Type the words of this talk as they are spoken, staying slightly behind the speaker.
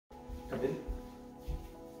Come in.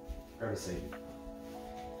 Grab a seat.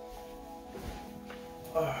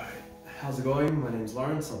 Alright, how's it going? My name's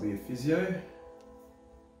Lawrence, I'll be a physio.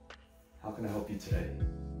 How can I help you today?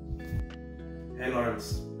 Hey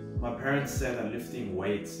Lawrence, my parents say that lifting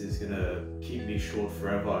weights is gonna keep me short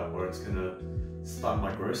forever, or it's gonna stunt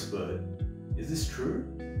my growth spurt. Is this true?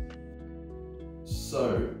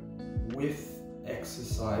 So, with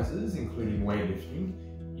exercises, including weightlifting,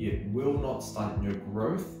 it will not stunt your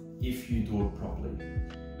growth if you do it properly.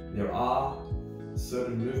 There are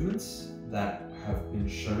certain movements that have been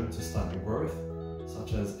shown to stunt your growth,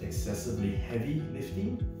 such as excessively heavy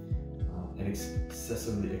lifting and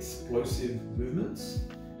excessively explosive movements.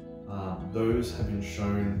 Those have been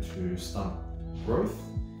shown to stunt growth.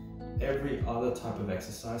 Every other type of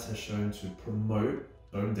exercise has shown to promote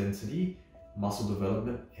bone density, muscle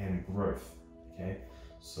development, and growth. Okay,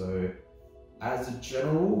 so as a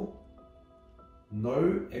general,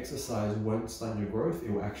 no exercise won't stunt your growth,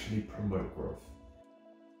 it will actually promote growth.